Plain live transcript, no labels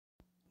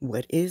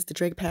What is the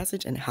Drake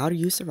Passage and how do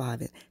you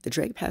survive it? The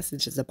Drake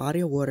Passage is a body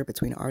of water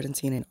between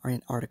Argentina and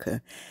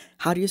Antarctica.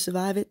 How do you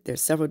survive it?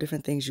 There's several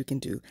different things you can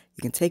do.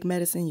 You can take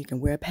medicine, you can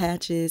wear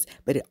patches,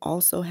 but it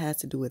also has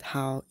to do with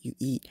how you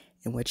eat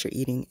and what you're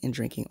eating and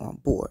drinking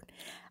on board.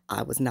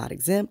 I was not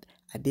exempt.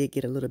 I did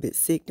get a little bit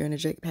sick during the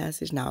Drake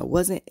Passage. Now, it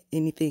wasn't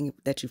anything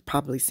that you've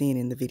probably seen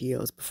in the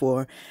videos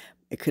before.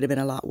 It could have been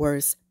a lot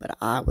worse, but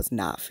I was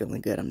not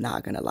feeling good. I'm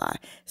not going to lie.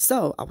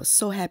 So I was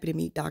so happy to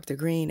meet Dr.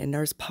 Green and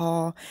Nurse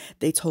Paul.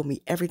 They told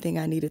me everything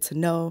I needed to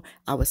know.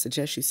 I would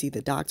suggest you see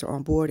the doctor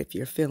on board if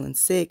you're feeling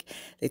sick.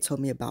 They told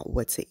me about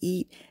what to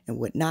eat and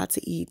what not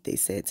to eat. They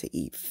said to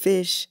eat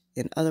fish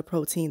and other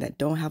protein that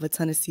don't have a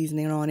ton of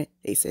seasoning on it.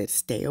 They said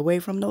stay away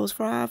from those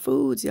fried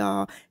foods,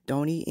 y'all.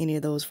 Don't eat any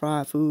of those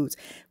fried foods.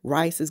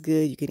 Rice is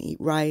good. You can eat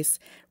rice.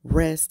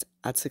 Rest.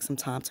 I took some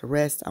time to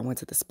rest. I went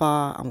to the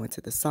spa. I went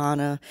to the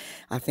sauna.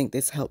 I think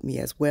this helped me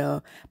as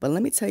well. But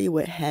let me tell you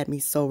what had me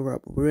sober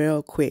up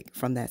real quick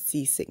from that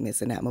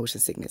seasickness and that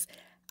motion sickness.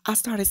 I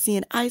started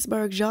seeing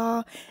icebergs,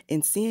 y'all,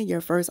 and seeing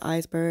your first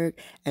iceberg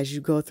as you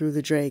go through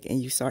the Drake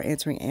and you start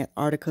entering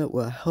Antarctica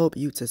will help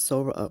you to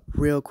sober up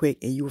real quick,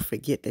 and you will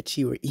forget that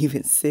you were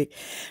even sick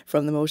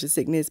from the motion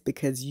sickness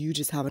because you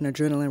just have an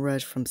adrenaline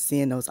rush from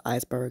seeing those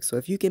icebergs. So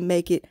if you can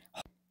make it,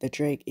 the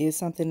Drake is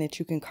something that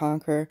you can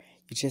conquer.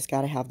 You just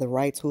got to have the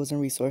right tools and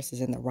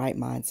resources and the right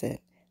mindset.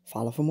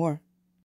 Follow for more.